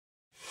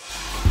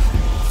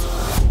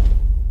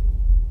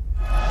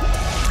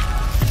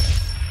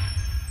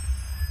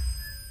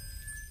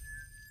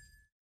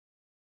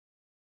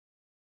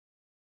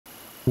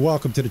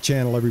Welcome to the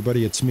channel,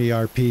 everybody. It's me,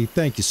 RP.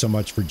 Thank you so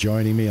much for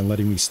joining me and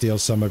letting me steal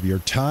some of your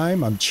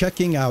time. I'm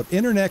checking out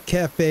Internet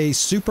Cafe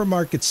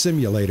Supermarket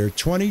Simulator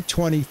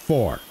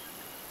 2024.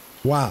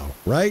 Wow,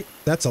 right?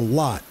 That's a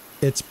lot.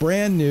 It's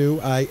brand new.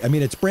 I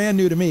mean, it's brand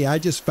new to me. I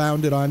just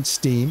found it on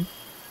Steam.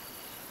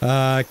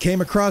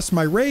 Came across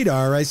my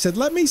radar. I said,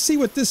 let me see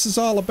what this is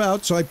all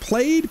about. So I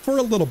played for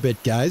a little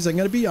bit, guys. I'm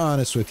going to be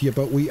honest with you,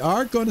 but we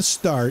are going to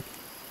start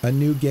a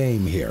new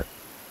game here.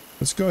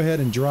 Let's go ahead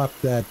and drop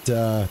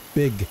that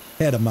big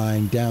head of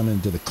mine down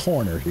into the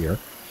corner here.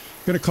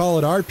 I'm going to call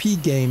it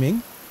RP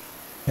Gaming,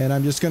 and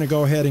I'm just going to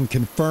go ahead and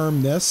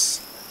confirm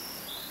this,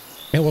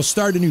 and we'll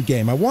start a new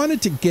game. I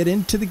wanted to get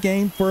into the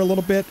game for a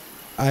little bit.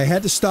 I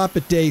had to stop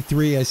at day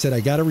 3. I said I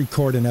got to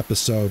record an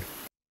episode.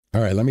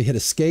 All right, let me hit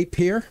escape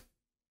here,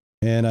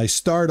 and I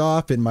start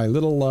off in my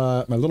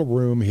little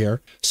room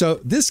here.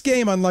 So this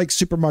game, unlike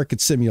Supermarket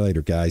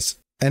Simulator, guys,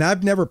 and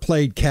I've never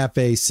played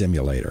Cafe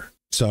Simulator.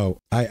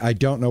 So I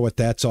don't know what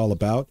that's all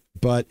about.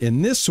 But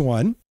in this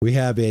one, we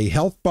have a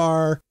health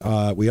bar.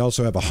 We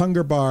also have a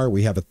hunger bar.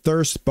 We have a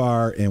thirst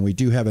bar, and we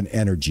do have an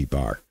energy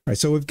bar. All right,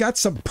 so we've got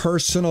some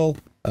personal,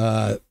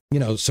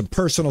 some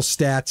personal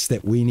stats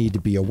that we need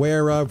to be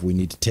aware of. We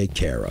need to take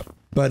care of.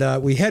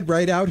 But we head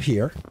right out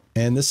here,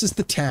 and this is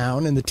the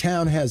town, and the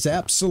town has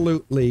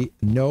absolutely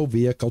no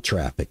vehicle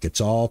traffic. It's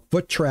all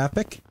foot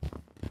traffic,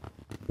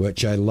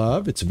 which I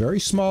love. It's a very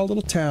small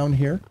little town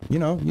here. You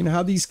know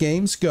how these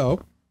games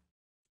go.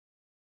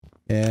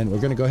 And we're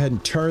going to go ahead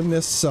and turn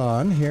this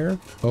on here,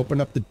 open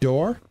up the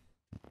door,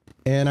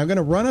 and I'm going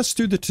to run us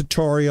through the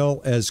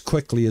tutorial as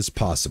quickly as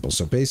possible.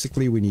 So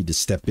basically we need to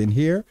step in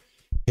here,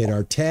 hit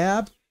our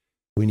tab,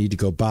 we need to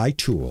go buy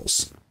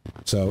tools.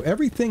 So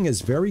everything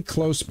is very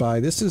close by.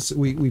 This is,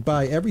 we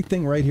buy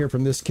everything right here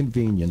from this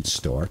convenience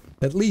store,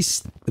 at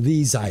least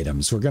these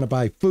items. We're going to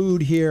buy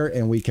food here,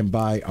 and we can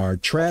buy our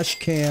trash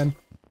can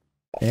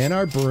and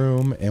our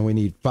broom, and we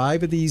need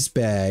 5 of these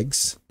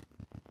bags.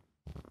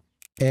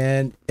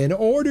 And in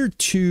order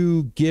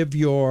to give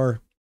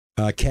your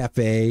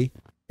cafe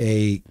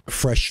a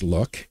fresh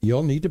look,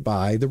 you'll need to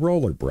buy the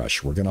roller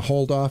brush. We're going to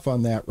hold off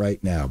on that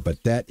right now,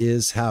 but that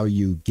is how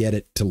you get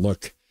it to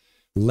look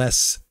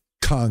less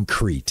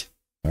concrete.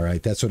 All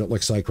right, that's what it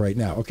looks like right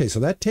now. Okay,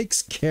 so that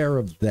takes care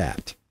of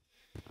that.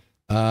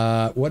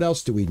 What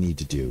else do we need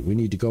to do? We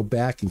need to go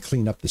back and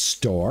clean up the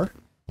store.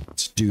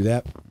 Let's do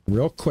that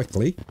real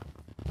quickly.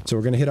 So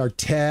we're going to hit our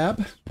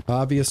tab,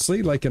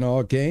 obviously, like in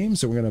all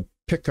games, and we're going to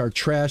pick our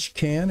trash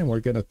can, and we're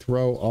going to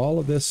throw all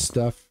of this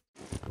stuff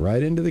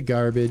right into the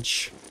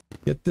garbage.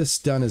 Get this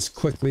done as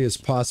quickly as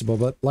possible.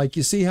 But like,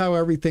 you see how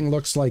everything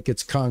looks like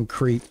it's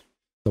concrete,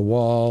 the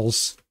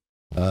walls,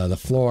 the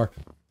floor.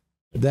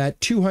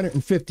 That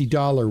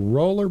 $250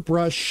 roller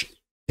brush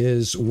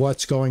is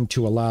what's going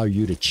to allow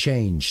you to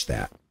change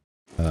that.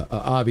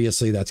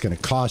 Obviously, that's going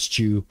to cost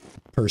you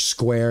per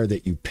square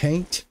that you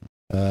paint.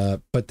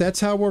 But that's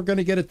how we're going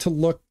to get it to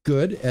look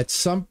good at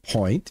some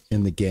point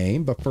in the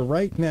game. But for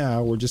right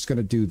now, we're just going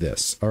to do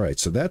this. All right,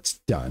 so that's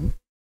done.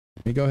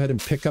 Let me go ahead and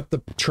pick up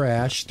the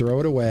trash, throw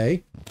it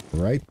away.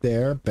 Right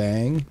there,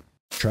 bang.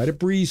 Try to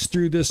breeze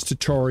through this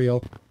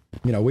tutorial.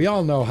 You know, we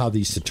all know how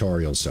these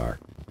tutorials are,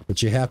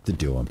 but you have to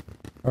do them.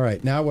 All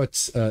right, now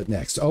what's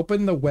next?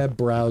 Open the web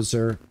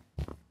browser,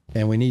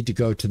 and we need to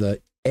go to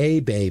the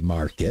eBay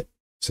market.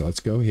 So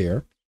let's go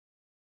here.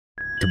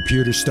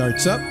 Computer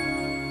starts up.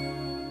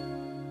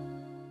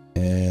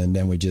 And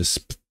then we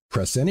just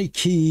press any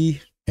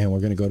key, and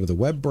we're going to go to the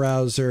web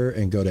browser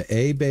and go to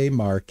eBay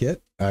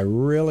Market. I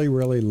really,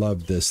 really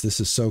love this. This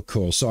is so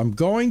cool. So I'm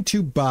going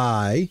to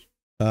buy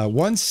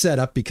one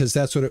setup, because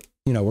that's what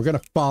we're going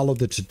to follow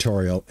the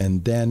tutorial.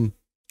 And then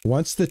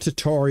once the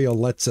tutorial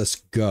lets us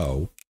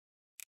go,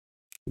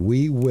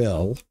 we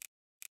will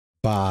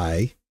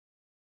buy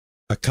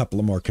a couple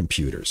of more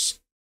computers.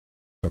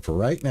 But for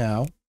right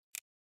now,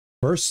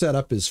 first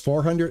setup is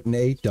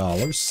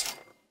 $408.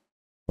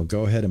 We'll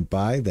go ahead and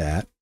buy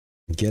that,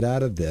 get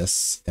out of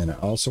this, and I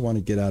also want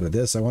to get out of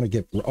this. I want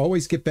to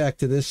always get back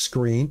to this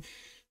screen.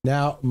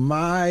 Now,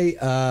 my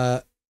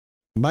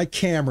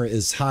camera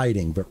is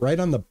hiding, but right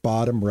on the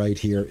bottom right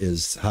here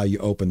is how you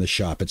open the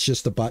shop. It's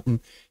just a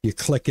button. You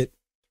click it,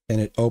 and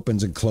it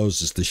opens and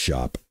closes the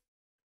shop.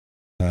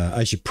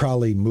 I should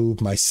probably move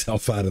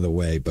myself out of the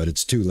way, but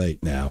it's too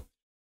late now.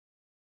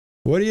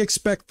 What do you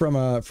expect from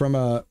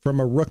a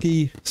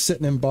rookie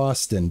sitting in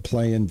Boston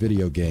playing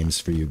video games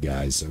for you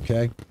guys,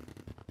 okay?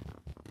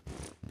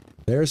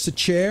 There's the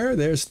chair,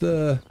 there's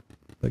the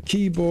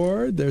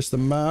keyboard, there's the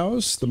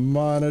mouse, the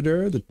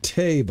monitor, the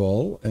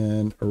table,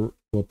 and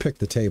we'll pick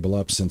the table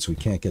up since we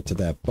can't get to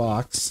that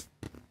box.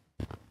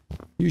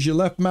 Use your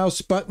left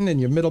mouse button and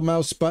your middle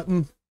mouse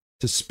button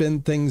to spin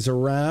things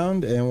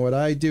around, and what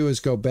I do is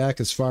go back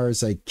as far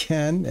as I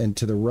can and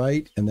to the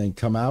right, and then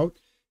come out,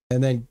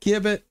 and then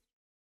give it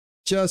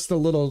just a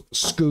little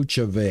scooch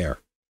of air.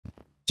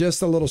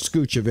 Just a little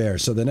scooch of air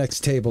so the next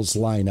tables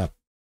line up.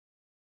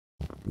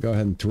 Go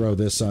ahead and throw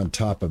this on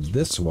top of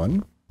this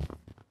one.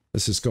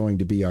 This is going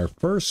to be our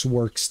first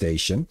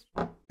workstation.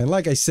 And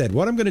like I said,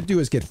 what I'm going to do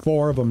is get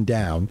 4 of them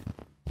down.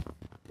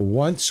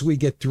 once we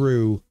get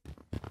through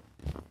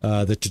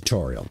the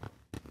tutorial.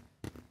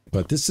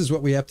 But this is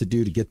what we have to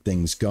do to get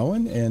things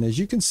going. And as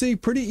you can see,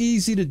 pretty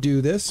easy to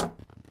do this. I'm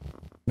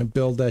going to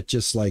build that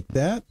just like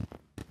that.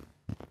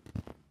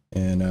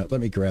 And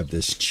let me grab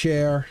this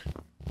chair.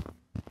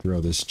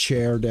 Throw this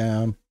chair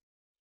down.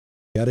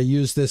 Got to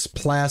use this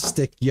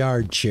plastic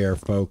yard chair,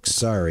 folks.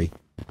 Sorry.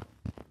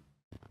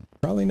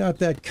 Probably not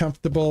that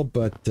comfortable,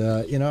 but,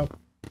 you know,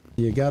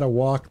 you got to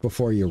walk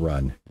before you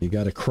run. You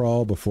got to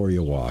crawl before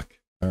you walk.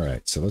 All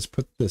right, so let's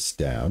put this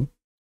down.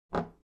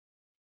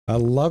 I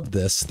love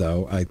this,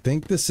 though. I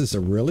think this is a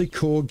really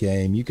cool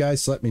game. You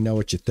guys let me know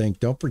what you think.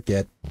 Don't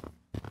forget,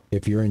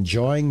 if you're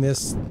enjoying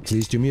this,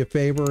 please do me a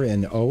favor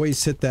and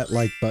always hit that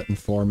like button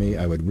for me.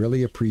 I would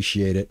really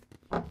appreciate it.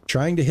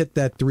 Trying to hit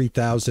that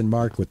 3,000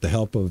 mark with the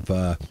help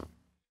of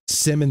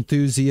sim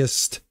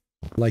enthusiasts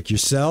like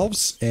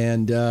yourselves.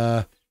 And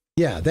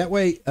yeah, that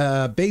way,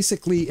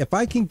 basically, if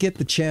I can get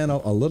the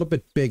channel a little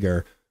bit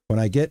bigger, when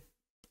I get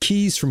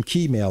keys from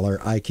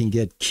Keymailer, I can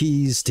get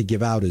keys to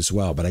give out as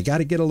well. But I got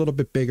to get a little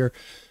bit bigger.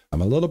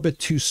 I'm a little bit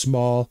too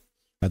small.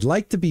 I'd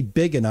like to be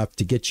big enough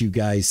to get you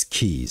guys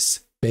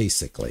keys,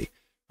 basically.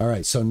 All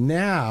right, so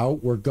now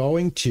we're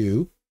going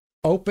to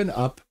open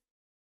up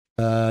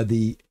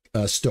the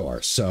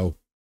store. So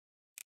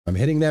I'm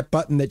hitting that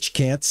button that you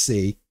can't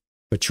see,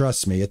 but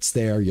trust me, it's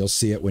there. You'll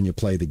see it when you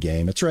play the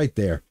game. It's right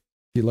there.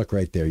 If you look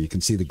right there, you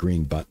can see the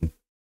green button.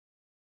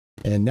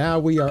 And now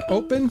we are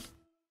open,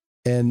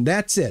 and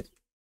that's it.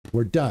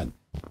 We're done.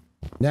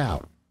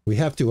 Now, we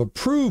have to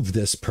approve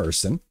this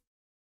person.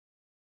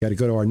 Got to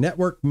go to our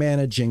network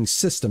managing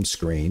system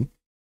screen,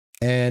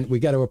 and we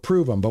got to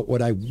approve them. But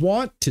what I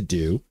want to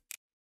do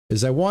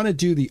is I want to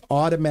do the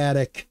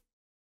automatic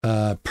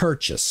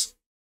purchase.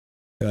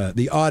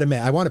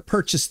 I want to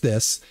purchase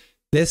this.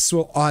 This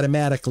will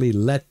automatically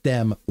let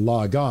them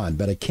log on,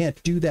 but I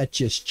can't do that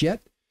just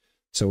yet.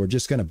 So we're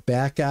just going to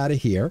back out of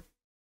here.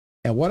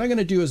 And what I'm going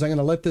to do is I'm going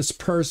to let this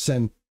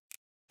person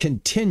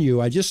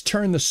continue. I just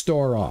turned the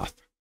store off.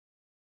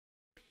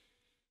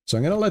 So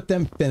I'm going to let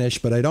them finish,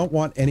 but I don't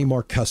want any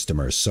more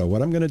customers. So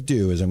what I'm going to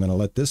do is I'm going to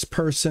let this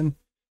person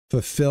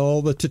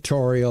fulfill the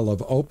tutorial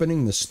of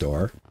opening the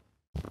store.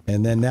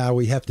 And then now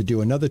we have to do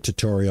another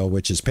tutorial,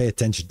 which is pay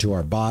attention to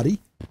our body.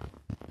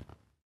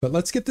 But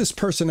let's get this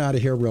person out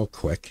of here real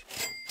quick.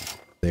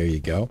 There you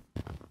go.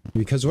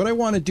 Because what I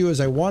want to do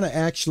is I want to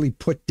actually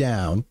put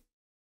down,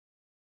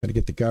 got to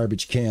get the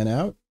garbage can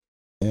out.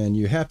 And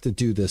you have to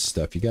do this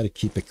stuff. You got to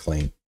keep it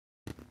clean.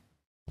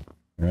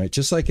 All right,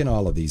 just like in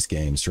all of these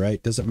games,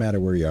 right? Doesn't matter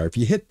where you are. If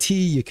you hit T,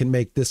 you can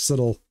make this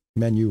little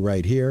menu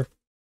right here.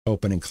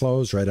 Open and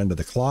close right under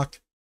the clock.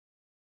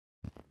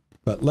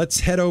 But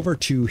let's head over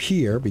to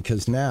here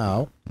because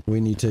now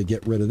we need to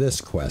get rid of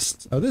this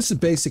quest. Oh, this is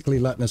basically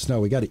letting us know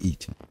we got to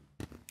eat.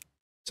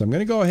 So I'm going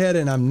to go ahead,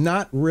 and I'm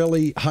not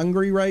really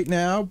hungry right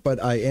now,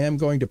 but I am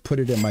going to put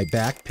it in my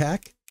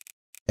backpack.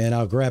 And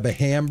I'll grab a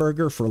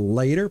hamburger for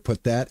later,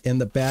 put that in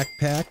the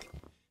backpack.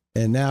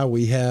 And now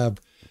we have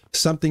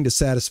something to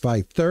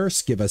satisfy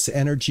thirst, give us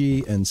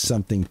energy, and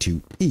something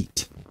to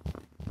eat.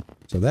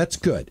 So that's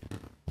good.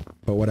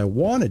 But what I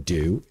want to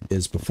do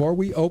is before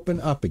we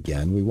open up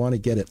again, we want to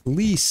get at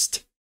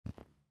least,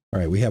 all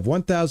right, we have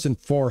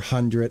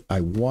 1,400. I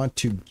want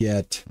to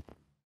get,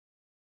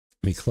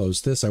 let me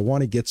close this. I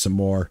want to get some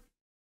more.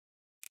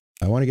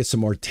 I want to get some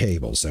more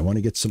tables. I want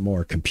to get some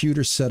more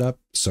computers set up.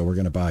 So we're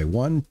going to buy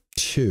 1,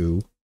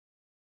 2.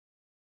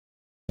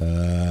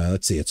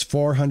 Let's see. It's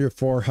 400,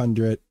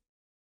 400.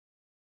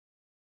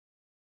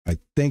 I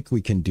think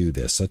we can do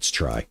this. Let's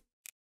try.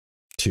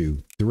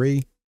 2,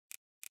 3.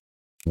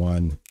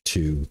 1,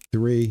 2,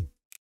 3.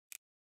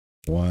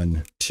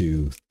 1,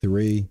 2,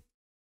 3.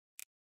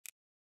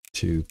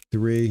 2,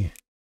 3.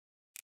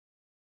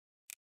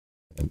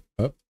 And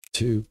up,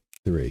 2,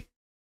 3.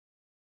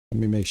 Let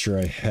me make sure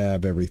I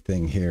have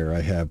everything here.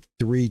 I have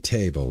 3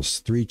 tables,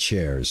 3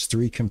 chairs,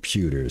 3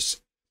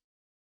 computers.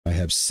 I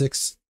have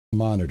 6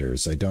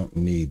 monitors. I don't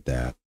need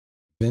that.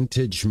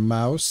 Vintage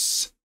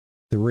mouse,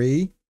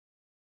 3.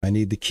 I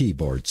need the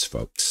keyboards,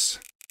 folks.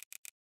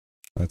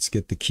 Let's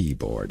get the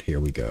keyboard. Here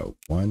we go.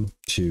 1,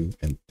 2,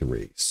 and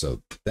 3.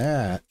 So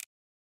that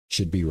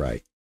should be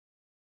right.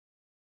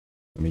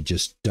 Let me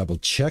just double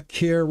check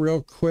here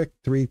real quick.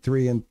 3,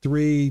 3, and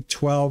 3.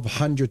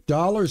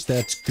 $1,200.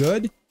 That's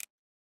good.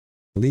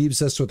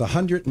 Leaves us with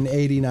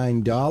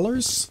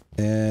 $189.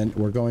 And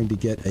we're going to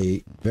get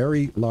a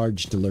very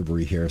large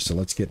delivery here. So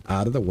let's get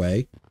out of the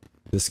way.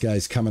 This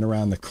guy's coming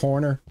around the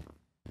corner.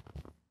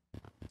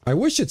 I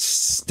wish it's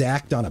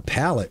stacked on a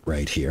pallet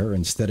right here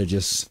instead of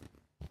just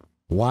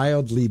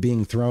wildly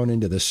being thrown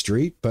into the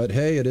street. But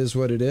hey, it is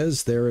what it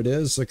is. There it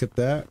is. Look at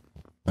that.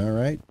 All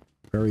right.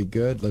 Very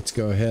good. Let's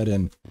go ahead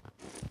and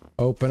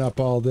open up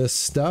all this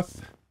stuff.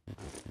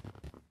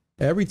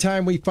 Every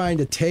time we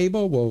find a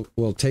table,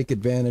 we'll take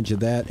advantage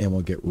of that and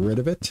we'll get rid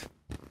of it.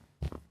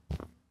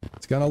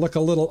 It's going to look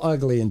a little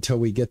ugly until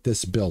we get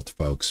this built,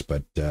 folks.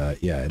 But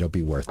yeah, it'll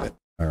be worth it.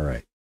 All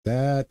right.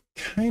 That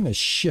kind of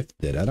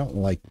shifted. I don't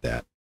like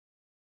that.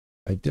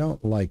 I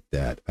don't like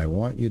that. I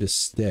want you to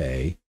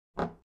stay.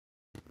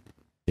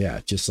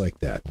 Yeah, just like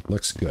that.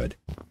 Looks good.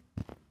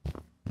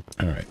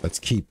 All right, let's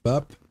keep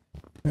up.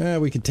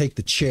 We can take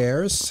the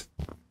chairs.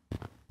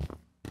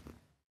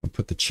 I'll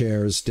put the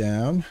chairs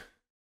down.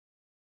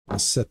 I'll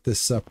set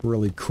this up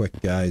really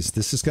quick, guys.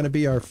 This is going to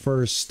be our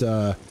first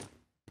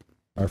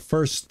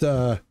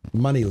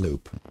money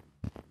loop.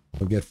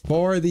 We'll get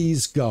 4 of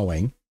these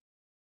going.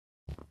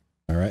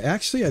 All right.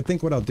 Actually, I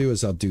think what I'll do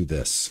is I'll do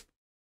this.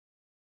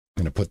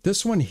 I'm going to put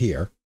this one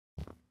here.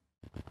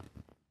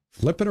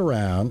 Flip it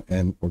around,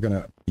 and we're going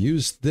to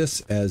use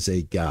this as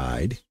a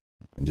guide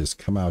and just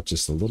come out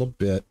just a little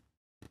bit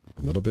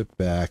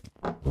back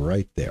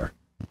right there.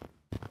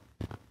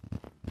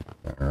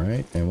 All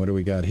right. And what do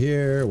we got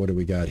here? What do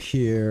we got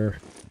here?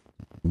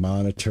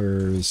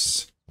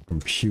 Monitors,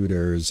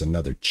 computers,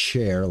 another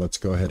chair. Let's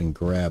go ahead and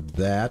grab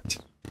that.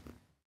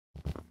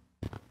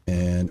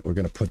 And we're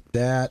going to put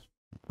that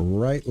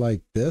right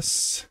like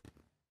this.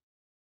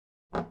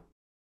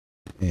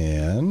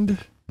 And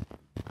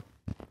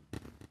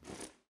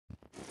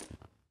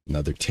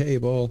another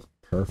table.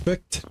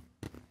 Perfect.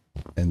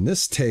 And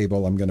this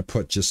table I'm going to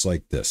put just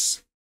like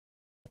this.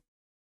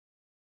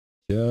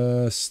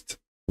 Just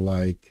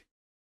like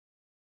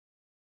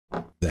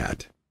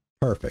that.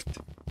 Perfect.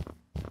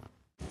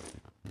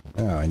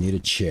 Oh, I need a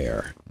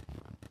chair.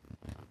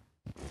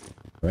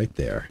 Right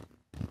there.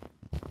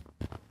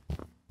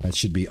 That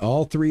should be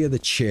all 3 of the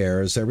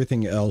chairs.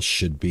 Everything else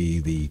should be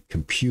the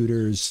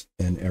computers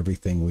and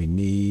everything we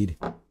need.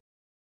 All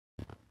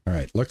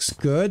right, looks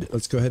good.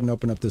 Let's go ahead and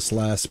open up this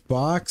last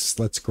box.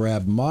 Let's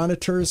grab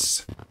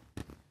monitors.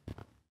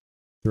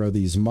 Throw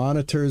these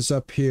monitors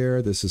up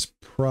here. This is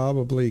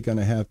probably going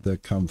to have to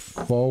come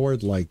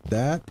forward like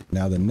that.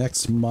 Now the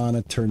next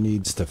monitor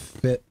needs to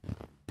fit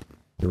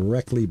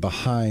directly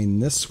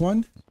behind this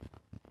one.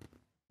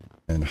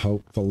 And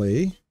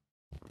hopefully...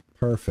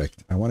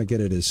 Perfect. I want to get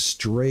it as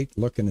straight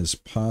looking as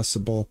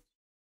possible.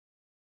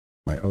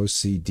 My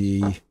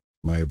OCD,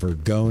 my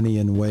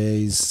Virgonian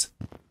ways.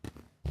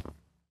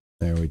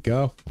 There we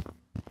go.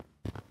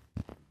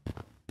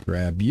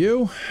 Grab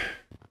you.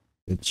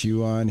 Get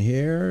you on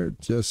here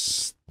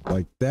just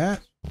like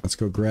that. Let's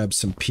go grab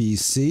some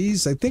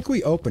PCs. I think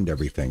we opened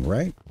everything,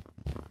 right?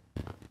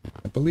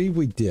 I believe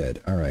we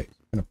did. All right.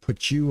 I'm going to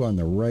put you on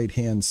the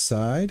right-hand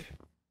side.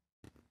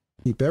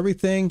 Keep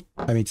everything,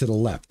 to the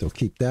left. We'll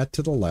keep that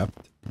to the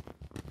left.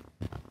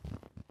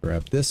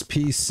 Grab this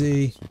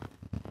PC.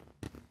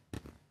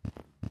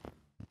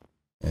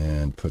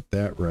 And put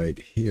that right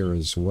here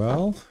as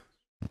well.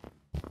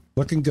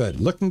 Looking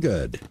good, looking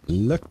good.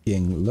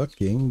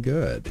 Looking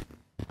good.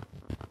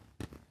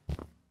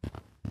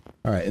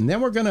 All right, and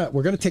then we're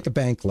gonna take a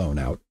bank loan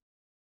out.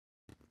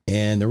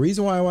 And the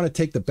reason why I want to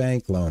take the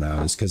bank loan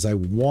out is because I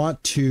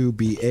want to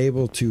be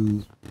able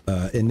to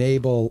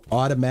enable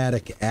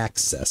automatic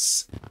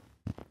access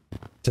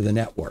to the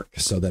network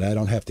so that I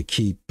don't have to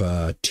keep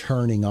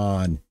turning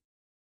on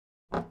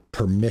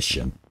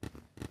permission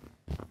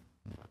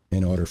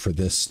in order for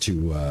this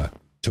to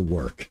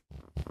work.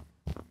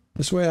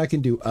 This way I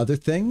can do other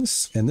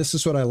things. And this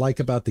is what I like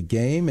about the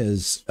game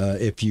is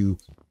if you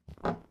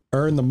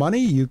earn the money,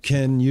 you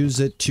can use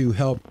it to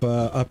help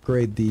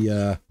upgrade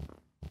the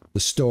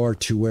store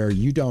to where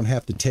you don't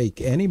have to take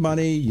any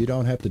money, you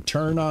don't have to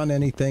turn on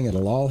anything,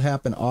 it'll all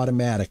happen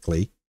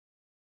automatically,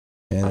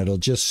 and it'll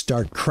just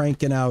start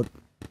cranking out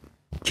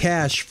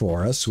cash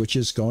for us, which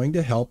is going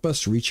to help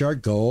us reach our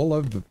goal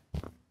of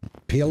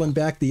peeling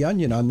back the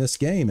onion on this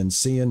game and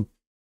seeing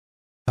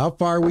how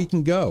far we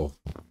can go.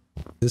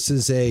 This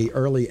is a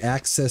early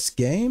access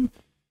game.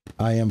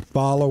 I am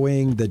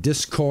following the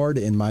Discord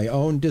in my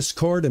own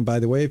Discord, and by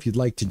the way, if you'd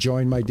like to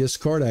join my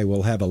Discord, I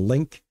will have a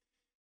link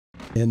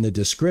in the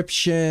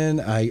description.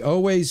 I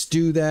always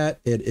do that.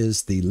 It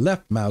is the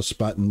left mouse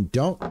button.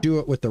 Don't do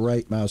it with the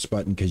right mouse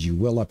button because you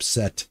will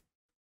upset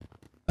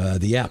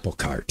the apple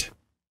cart.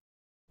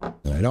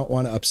 And I don't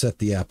want to upset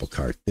the apple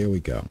cart. There we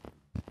go.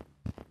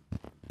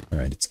 All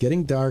right, it's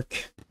getting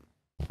dark.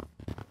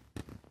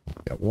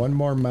 Got one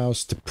more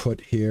mouse to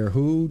put here.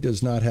 Who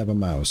does not have a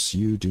mouse?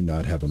 You do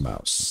not have a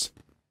mouse.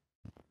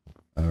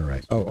 All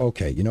right. Oh,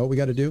 okay. You know what we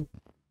got to do?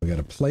 We got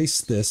to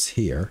place this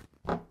here.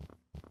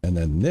 And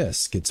then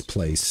this gets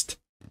placed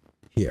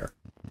here.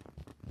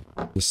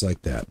 Just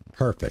like that.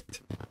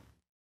 Perfect.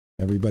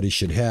 Everybody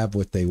should have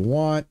what they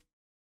want.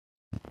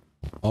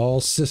 All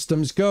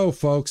systems go,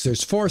 folks.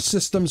 There's 4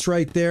 systems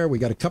right there. We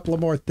got a couple of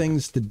more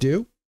things to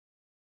do.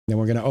 Then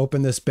we're going to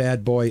open this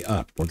bad boy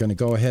up. We're going to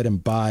go ahead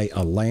and buy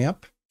a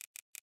lamp.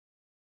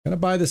 I'm going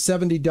to buy the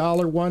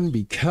 $70 one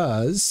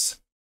because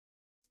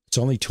it's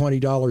only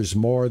 $20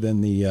 more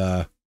than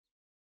the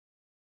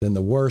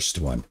worst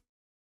one.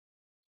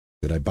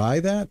 Did I buy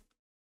that?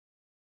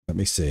 Let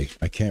me see.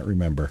 I can't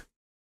remember.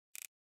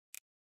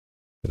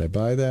 Did I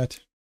buy that?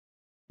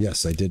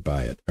 Yes, I did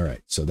buy it. All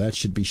right. So that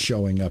should be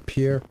showing up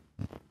here.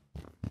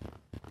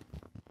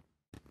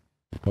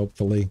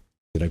 Hopefully.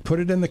 Did I put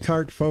it in the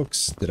cart,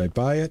 folks? Did I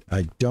buy it?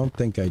 I don't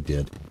think I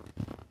did.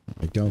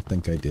 I don't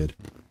think I did.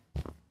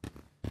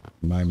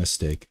 My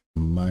mistake.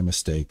 My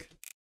mistake.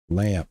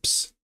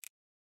 Lamps.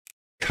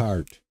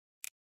 Cart.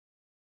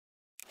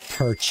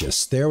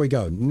 Purchase. There we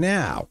go.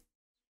 Now,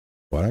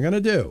 what I'm going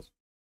to do,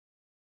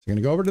 I'm going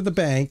to go over to the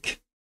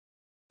bank.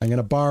 I'm going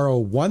to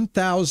borrow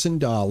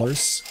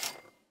 $1,000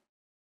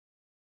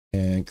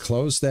 and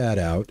close that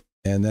out.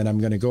 And then I'm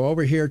going to go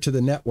over here to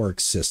the network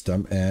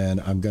system, and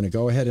I'm going to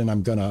go ahead and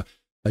I'm going to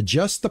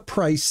adjust the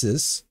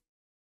prices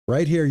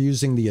right here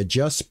using the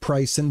adjust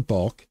price in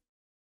bulk.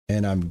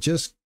 And I'm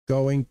just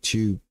going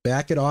to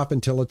back it off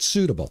until it's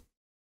suitable.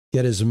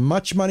 Get as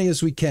much money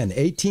as we can.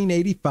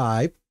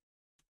 $18.85,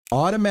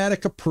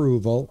 automatic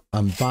approval.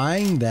 I'm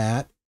buying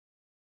that,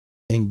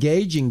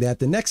 engaging that.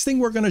 The next thing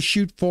we're going to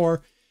shoot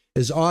for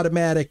is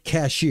automatic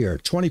cashier,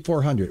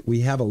 $2,400.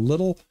 We have a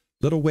little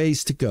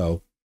ways to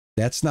go.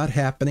 That's not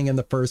happening in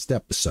the first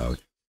episode,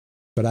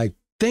 but I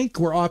think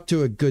we're off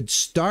to a good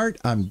start.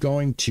 I'm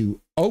going to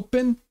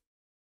open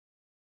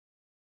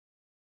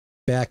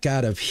back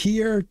out of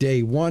here.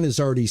 Day one is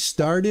already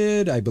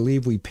started. I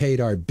believe we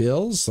paid our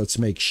bills. Let's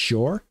make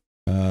sure.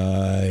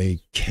 I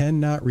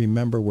cannot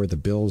remember where the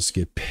bills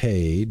get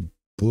paid,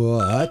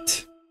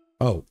 but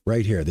oh,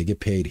 right here. They get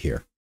paid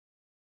here.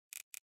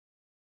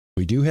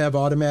 We do have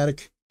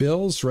automatic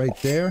bills right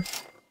there.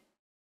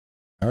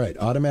 All right,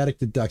 automatic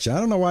deduction. I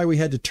don't know why we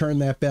had to turn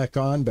that back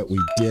on, but we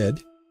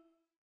did.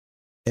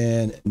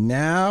 And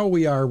now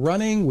we are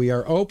running. We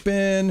are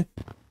open.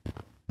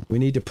 We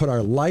need to put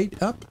our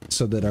light up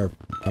so that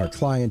our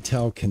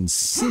clientele can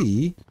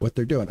see what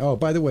they're doing. Oh,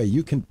 by the way,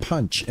 you can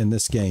punch in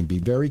this game. Be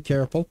very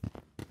careful.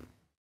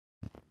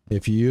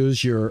 If you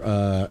use your,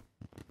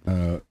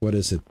 what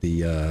is it?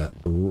 The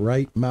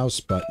right mouse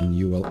button,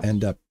 you will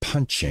end up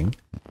punching.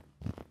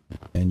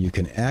 And you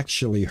can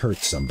actually hurt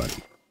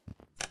somebody.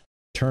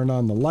 Turn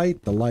on the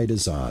light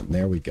is on.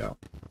 There we go.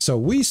 So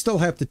we still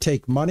have to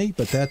take money,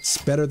 but that's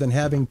better than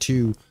having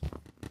to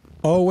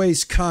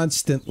always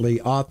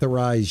constantly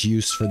authorize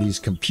use for these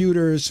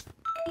computers.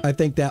 I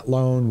think that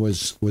loan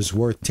was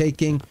worth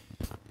taking.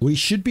 We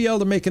should be able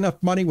to make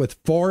enough money with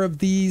 4 of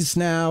these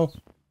now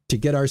to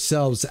get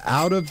ourselves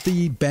out of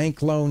the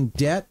bank loan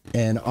debt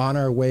and on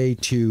our way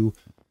to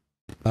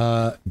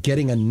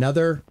getting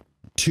another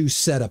 2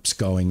 setups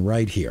going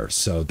right here.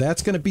 So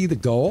that's going to be the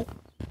goal.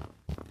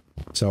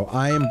 So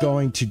I am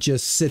going to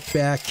just sit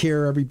back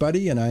here,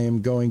 everybody, and I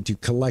am going to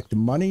collect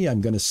money. I'm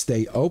going to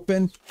stay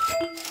open.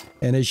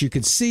 And as you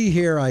can see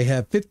here, I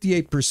have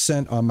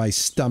 58% on my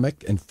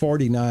stomach and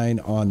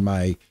 49% on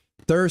my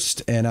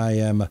thirst, and I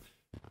am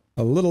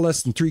a little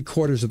less than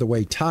 3/4 of the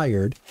way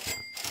tired.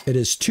 It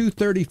is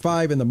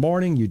 2:35 in the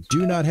morning. You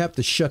do not have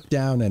to shut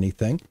down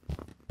anything.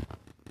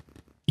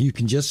 You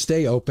can just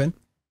stay open.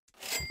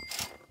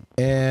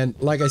 And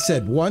like I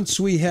said, once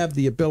we have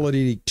the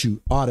ability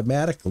to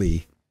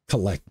automatically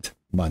collect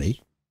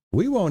money,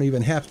 we won't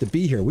even have to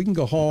be here. We can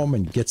go home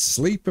and get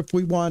sleep if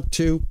we want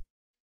to.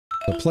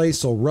 The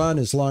place will run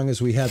as long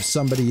as we have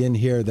somebody in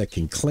here that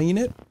can clean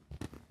it,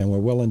 and we're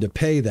willing to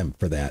pay them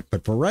for that.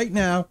 But for right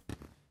now,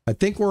 I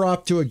think we're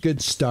off to a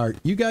good start.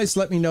 You guys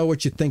let me know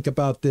what you think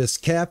about this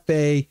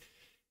Cafe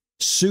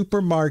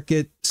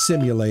Supermarket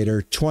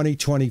Simulator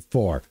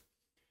 2024.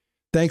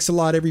 Thanks a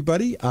lot,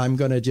 everybody. I'm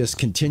going to just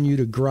continue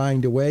to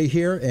grind away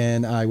here,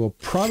 and I will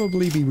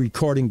probably be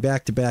recording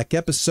back-to-back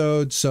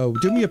episodes. So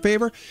do me a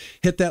favor,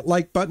 hit that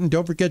like button.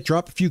 Don't forget,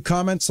 drop a few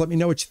comments. Let me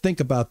know what you think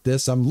about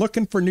this. I'm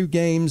looking for new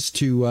games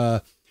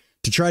to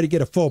try to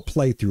get a full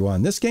playthrough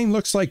on. This game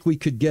looks like we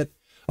could get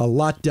a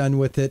lot done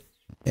with it,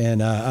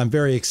 and I'm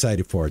very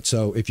excited for it.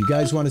 So if you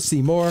guys want to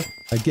see more,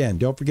 again,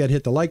 don't forget,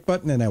 hit the like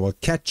button, and I will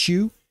catch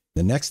you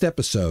the next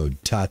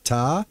episode.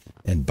 Ta-ta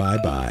and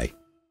bye-bye.